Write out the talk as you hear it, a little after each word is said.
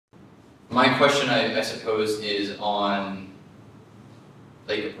My question, I suppose, is on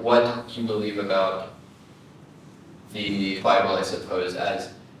like what you believe about the Bible, I suppose,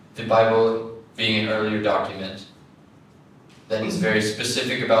 as the Bible being an earlier document that is very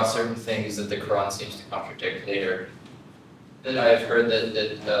specific about certain things that the Quran seems to contradict later. Then I've heard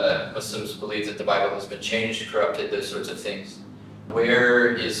that Muslims believe that the Bible has been changed, corrupted, those sorts of things.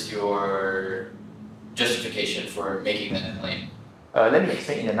 Where is your justification for making that claim? Let me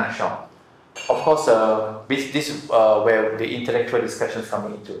explain in a nutshell. Of course, this is where the intellectual discussions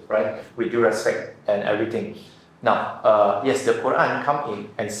coming into, right? With due respect and everything. Now, yes, the Quran come in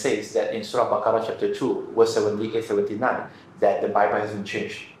and says that in Surah Baqarah chapter 2, verse 78, 79, that the Bible has been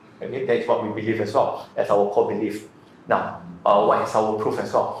changed. Okay, that's what we believe as well, as our core belief. Now, what is our proof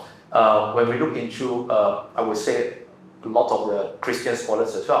as well? When we look into, I would say, a lot of the Christian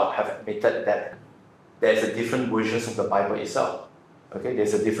scholars as well have admitted that there's a different versions of the Bible itself. Okay,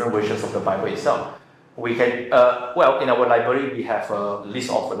 there's a different versions of the Bible itself. We can, well, in our library, we have a list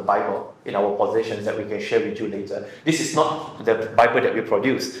of the Bible in our possessions that we can share with you later. This is not the Bible that we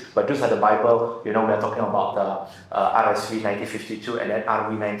produce, but those are the Bible, you know, we're talking about the RSV 1952 and then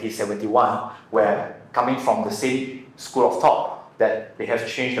RV 1971, where coming from the same school of thought that they have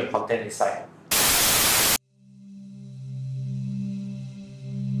changed the content inside.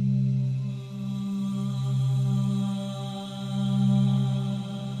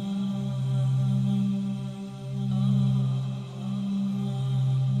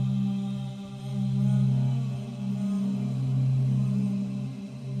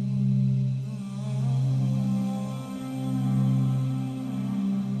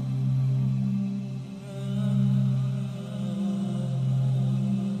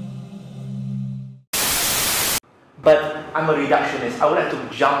 But I'm a reductionist. I would like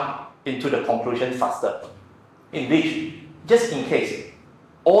to jump into the conclusion faster. In which, just in case,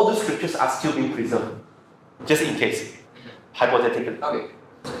 all the scriptures are still being preserved. Just in case, hypothetically. Okay.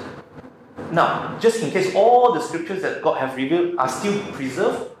 Now, just in case all the scriptures that God has revealed are still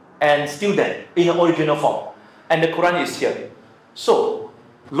preserved and still there in the original form, and the Quran is here. So,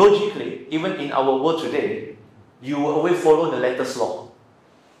 logically, even in our world today, you will always follow the latest law.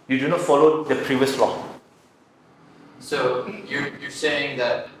 You do not follow the previous law. So you're saying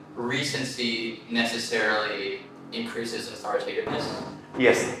that recency necessarily increases authoritativeness?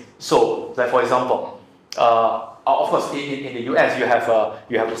 Yes. So, like for example, of course, in the US, you have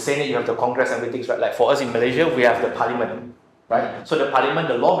the Senate, you have the Congress, everything, right? Like for us in Malaysia, we have the Parliament, right? So the Parliament,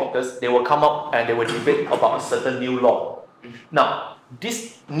 the lawmakers, they will come up and they will debate about a certain new law. Now,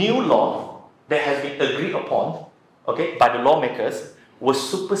 this new law that has been agreed upon, okay, by the lawmakers, will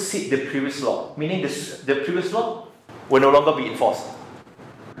supersede the previous law, meaning the previous law will no longer be enforced.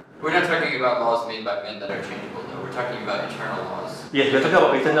 We're not talking about laws made by men that are changeable, though. We're talking about eternal laws. Yes, we're talking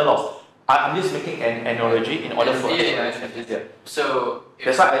about eternal laws. I'm just making an analogy in order for us to understand easier. So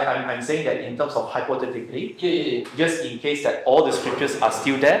that's why I'm saying that in terms of hypothetically, just in case that all the scriptures are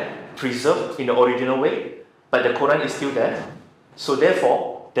still there, preserved in the original way, but the Quran is still there. So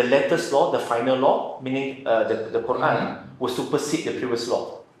therefore, the latest law, the final law, meaning the Quran, will supersede the previous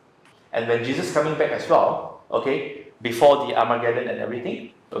law. And when Jesus coming back as well, okay, before the Armageddon and everything,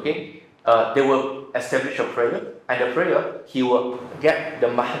 okay, they will establish a prayer, and the prayer, he will get the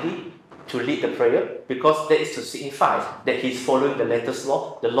Mahdi to lead the prayer, because that is to signify that he's following the latest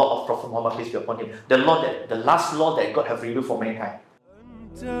law, the law of Prophet Muhammad, peace be upon him, the last law that God have revealed for mankind.